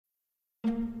Hi,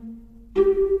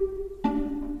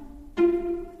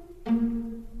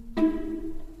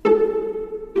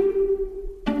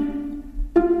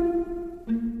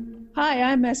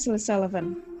 I'm Ursula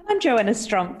Sullivan. I'm Joanna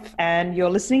Strumpf, and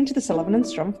you're listening to the Sullivan and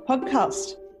Strumpf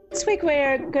podcast. This week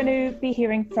we're going to be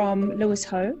hearing from Louis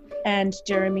Ho and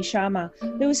Jeremy Sharma.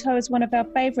 Louis Ho is one of our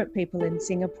favourite people in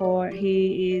Singapore.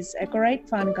 He is a great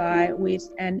fun guy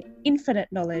with an infinite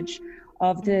knowledge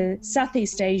of the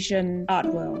Southeast Asian art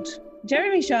world.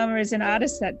 Jeremy Sharma is an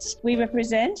artist that we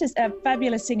represent, as a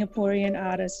fabulous Singaporean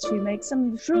artist who makes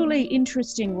some truly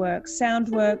interesting works, sound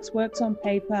works, works on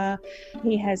paper.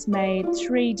 He has made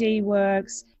 3D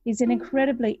works. He's an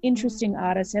incredibly interesting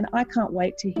artist, and I can't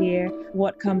wait to hear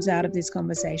what comes out of this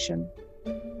conversation.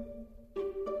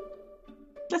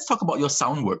 Let's talk about your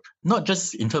sound work, not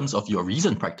just in terms of your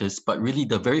recent practice, but really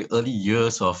the very early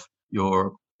years of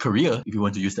your career, if you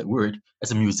want to use that word, as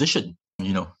a musician.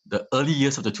 You know, the early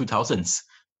years of the 2000s,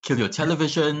 Kill Your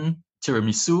Television,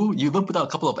 Tiramisu, you even put out a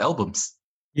couple of albums.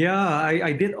 Yeah,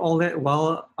 I did all that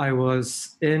while I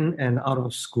was in and out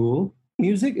of school.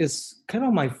 Music is kind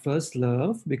of my first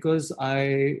love because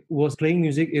I was playing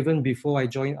music even before I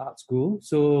joined art school.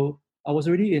 So I was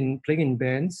already playing in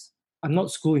bands. I'm not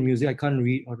schooled in music. I can't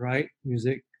read or write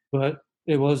music, but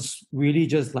it was really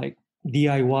just like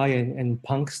DIY and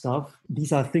punk stuff.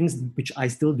 These are things which I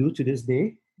still do to this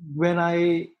day. When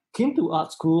I came to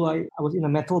art school, I was in a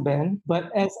metal band. But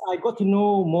as I got to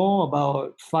know more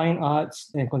about fine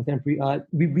arts and contemporary art,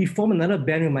 we formed another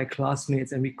band with my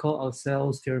classmates and we called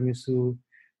ourselves Tiramisu.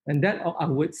 And that, I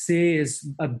would say, is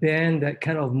a band that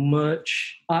kind of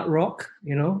merged art rock,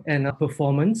 and a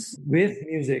performance with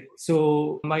music.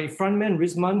 So my frontman,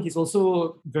 Rizman, he's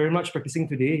also very much practicing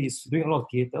today. He's doing a lot of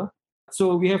theater.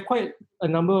 So we have quite a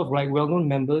number of well-known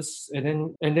members,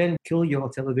 and then Kill Your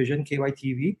Television,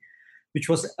 KYTV, which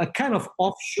was a kind of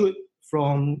offshoot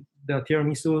from the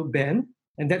Tiramisu band.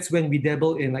 And that's when we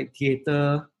dabbled in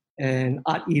theater and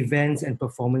art events and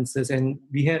performances. And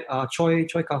we had Choi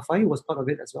Ka-fai, who was part of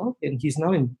it as well. And he's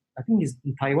now in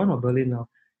Taiwan or Berlin now,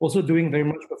 also doing very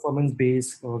much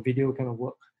performance-based or video kind of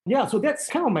work. Yeah, so that's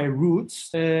kind of my roots.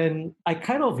 And I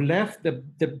kind of left the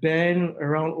band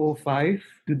around 2005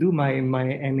 to do my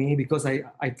MA because I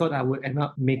thought I would end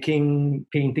up making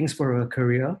paintings for a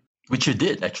career. Which you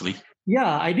did, actually.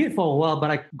 Yeah, I did for a while, but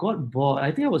I got bored.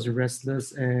 I think I was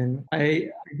restless, and I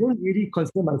don't really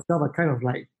consider myself a kind of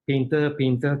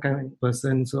painter kind of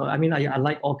person. So, I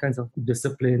like all kinds of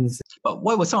disciplines. But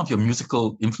what were some of your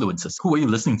musical influences? Who were you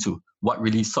listening to? What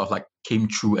really sort of came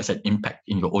true as an impact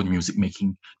in your own music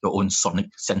making, your own sonic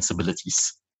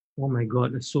sensibilities? Oh my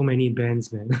God, there's so many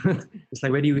bands, man. It's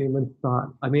where do you even start?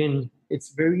 It's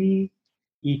very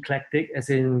eclectic, as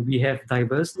in we have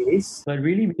diverse tastes. But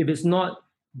really, if it's not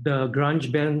the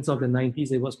grunge bands of the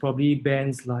 90s, it was probably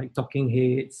bands like Talking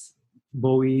Heads,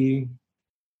 Bowie,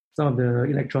 some of the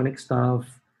electronic stuff,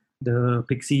 the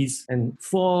Pixies. And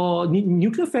for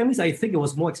Nuclear Families, I think it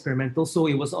was more experimental. So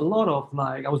it was a lot of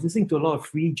I was listening to a lot of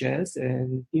free jazz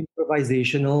and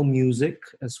improvisational music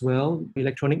as well,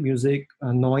 electronic music,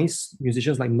 noise,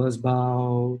 musicians like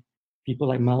Merzbow, people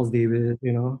like Miles Davis,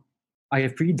 I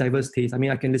have pretty diverse tastes.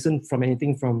 I can listen from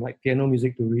anything from piano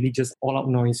music to really just all out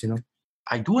noise,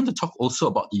 I do want to talk also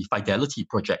about the Fidelity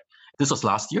project. This was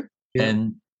last year, yeah.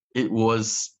 And it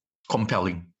was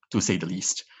compelling, to say the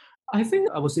least. I think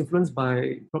I was influenced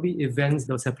by probably events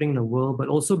that was happening in the world, but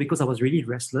also because I was really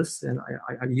restless and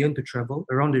I yearned to travel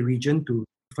around the region to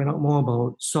find out more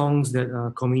about songs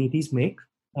that communities make.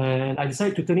 And I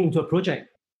decided to turn it into a project.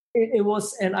 It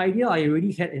was an idea I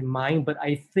already had in mind, but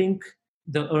I think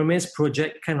the Hermes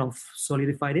project kind of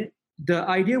solidified it. The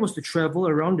idea was to travel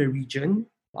around the region.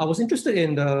 I was interested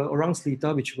in the Orang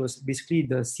Selita, which was basically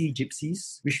the sea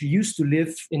gypsies, which used to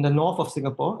live in the north of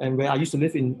Singapore, and where I used to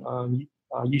live in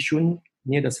Yishun,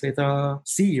 near the Seletar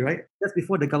Sea, right? That's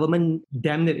before the government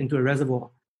dammed it into a reservoir.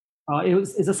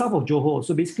 It's the south of Johor.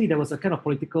 So basically, there was a kind of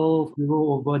political furor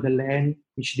over the land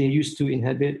which they used to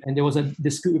inhabit, and there was a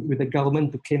dispute with the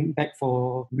government to claim back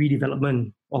for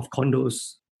redevelopment of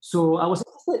condos. So I was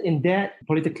interested in that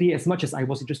politically as much as I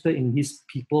was interested in these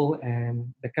people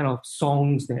and the kind of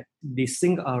songs that they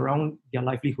sing around their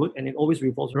livelihood, and it always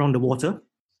revolves around the water.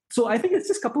 So I think it's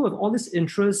just coupled with all this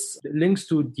interest that links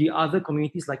to the other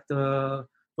communities,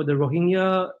 for the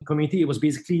Rohingya community, it was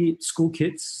basically school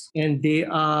kids, and they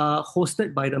are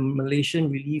hosted by the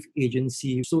Malaysian Relief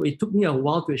Agency. So it took me a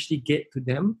while to actually get to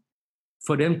them,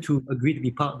 for them to agree to be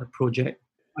part of the project.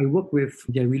 I worked with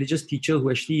their religious teacher who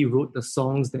actually wrote the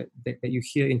songs that you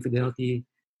hear in Fidelity.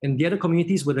 And the other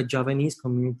communities were the Javanese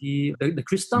community. The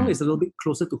Kristang is a little bit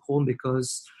closer to home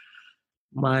because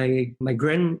My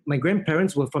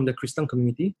grandparents were from the Kristang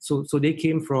community, so they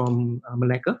came from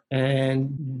Malacca,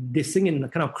 and they sing in a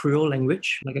kind of Creole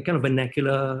language, like a kind of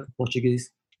vernacular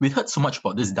Portuguese. We heard so much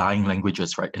about these dying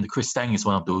languages, right? And the Kristang is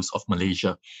one of those of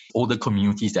Malaysia. Older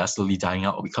communities that are slowly dying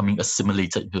out or becoming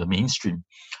assimilated into the mainstream.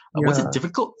 Was it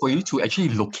difficult for you to actually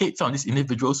locate some of these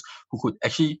individuals who could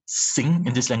actually sing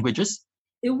in these languages?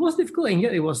 It was difficult, and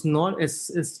yet it was not. It's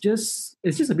just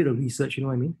a bit of research, you know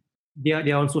what I mean? They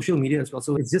are on social media as well,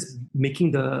 so it's just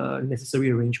making the necessary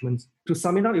arrangements. To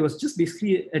sum it up, it was just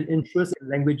basically an interest in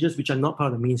languages which are not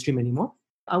part of the mainstream anymore.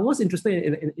 I was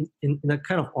interested in a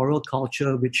kind of oral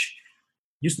culture which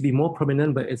used to be more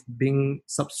prominent, but it's being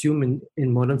subsumed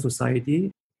in modern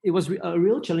society. It was a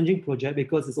real challenging project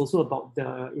because it's also about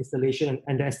the installation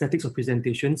and the aesthetics of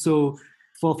presentation. So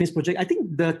for this project, I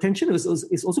think the attention is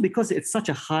also because it's such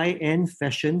a high-end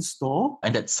fashion store.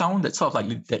 And that sound, that sort of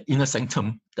like that inner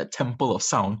sanctum, that temple of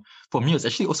sound, for me was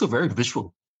actually also very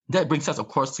visual. That brings us, of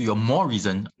course, to your more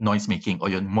recent noise making or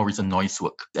your more recent noise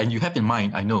work. And you have in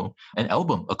mind, I know, an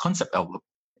album, a concept album.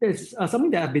 It's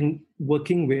something that I've been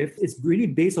working with. It's really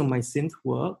based on my synth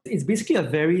work. It's basically a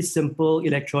very simple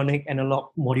electronic analog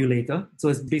modulator. So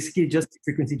it's basically just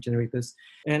frequency generators.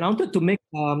 And I wanted to make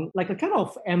like a kind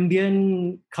of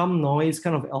ambient, calm noise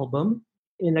kind of album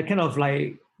in a kind of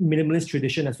like minimalist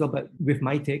tradition as well, but with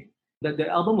my take. The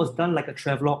album was done like a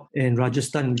travelogue in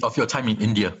Rajasthan. Of your time in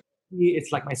India.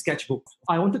 It's like my sketchbook.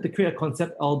 I wanted to create a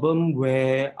concept album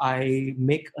where I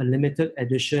make a limited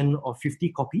edition of 50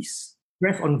 copies,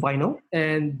 pressed on vinyl.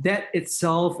 And that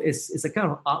itself is a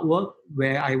kind of artwork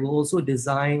where I will also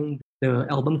design the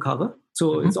album cover.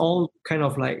 So it's all kind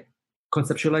of like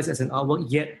conceptualized as an artwork,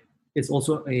 yet it's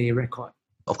also a record.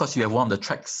 Of course, you have one of the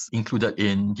tracks included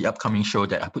in the upcoming show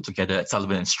that I put together at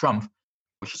Sullivan and Strumpf,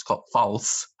 which is called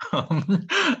Fowls. Or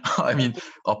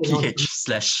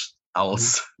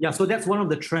PH/Owls. Yeah, so that's one of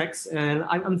the tracks. And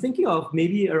I'm thinking of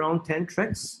maybe around 10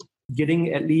 tracks,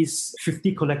 getting at least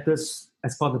 50 collectors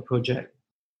as part of the project.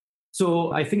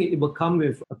 So I think it will come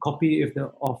with a copy of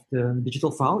the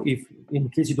digital file, if in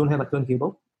case you don't have a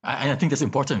turntable. I think that's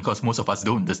important because most of us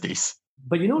don't these days.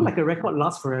 But like a record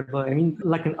lasts forever. I mean,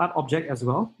 like an art object as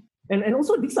well. And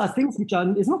also these are things which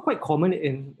it's not quite common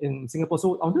in Singapore.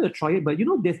 So I wanted to try it. But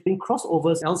there's been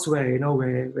crossovers elsewhere,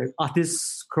 where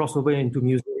artists cross over into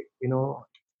music,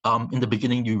 In the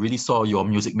beginning, you really saw your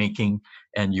music making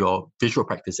and your visual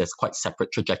practice as quite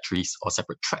separate trajectories or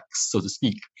separate tracks, so to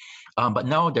speak. But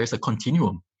now there's a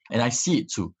continuum, and I see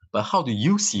it too. But how do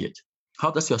you see it? How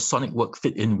does your sonic work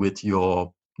fit in with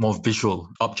your more visual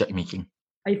object making?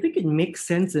 I think it makes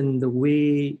sense in the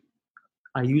way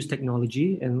I use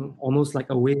technology, and almost like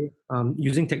a way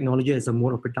using technology as a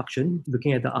mode of production,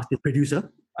 looking at the artist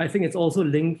producer. I think it's also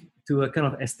linked to a kind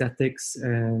of aesthetics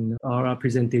and our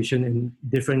presentation in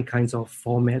different kinds of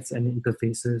formats and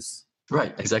interfaces.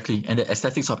 Right, exactly. And the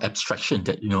aesthetics of abstraction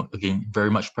that, again,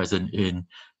 very much present in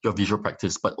your visual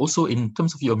practice, but also in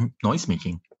terms of your noise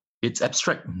making. It's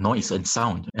abstract noise and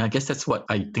sound. And I guess that's what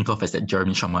I think of as that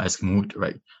Jeremy Sharma-esque mood,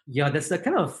 right? Yeah, there's a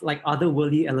kind of like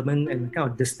otherworldly element and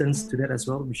kind of distance to that as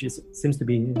well, which seems to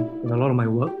be in a lot of my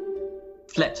work.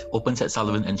 Flat opens at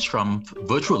Sullivan and Strumpf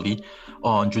virtually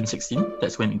on June 16.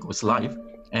 That's when it goes live.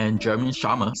 And Jeremy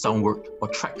Sharma sound work or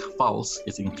track files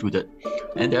is included.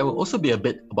 And there will also be a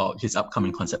bit about his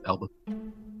upcoming concept album.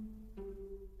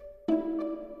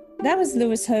 That was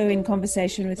Lewis Ho in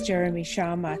conversation with Jeremy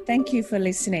Sharma. Thank you for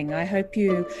listening. I hope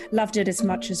you loved it as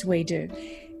much as we do.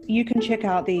 You can check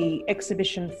out the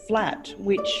exhibition Flat,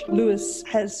 which Lewis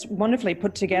has wonderfully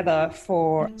put together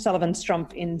for Sullivan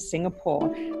Strumpf in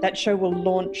Singapore. That show will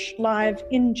launch live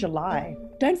in July.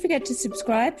 Don't forget to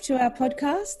subscribe to our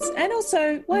podcasts, and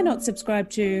also, why not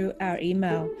subscribe to our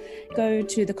email? Go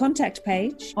to the contact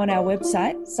page on our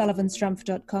website,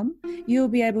 sullivanstrumpf.com. You'll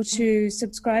be able to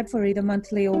subscribe for either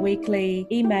monthly or weekly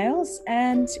emails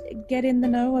and get in the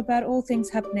know about all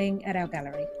things happening at our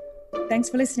gallery. Thanks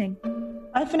for listening.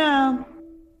 Bye for now.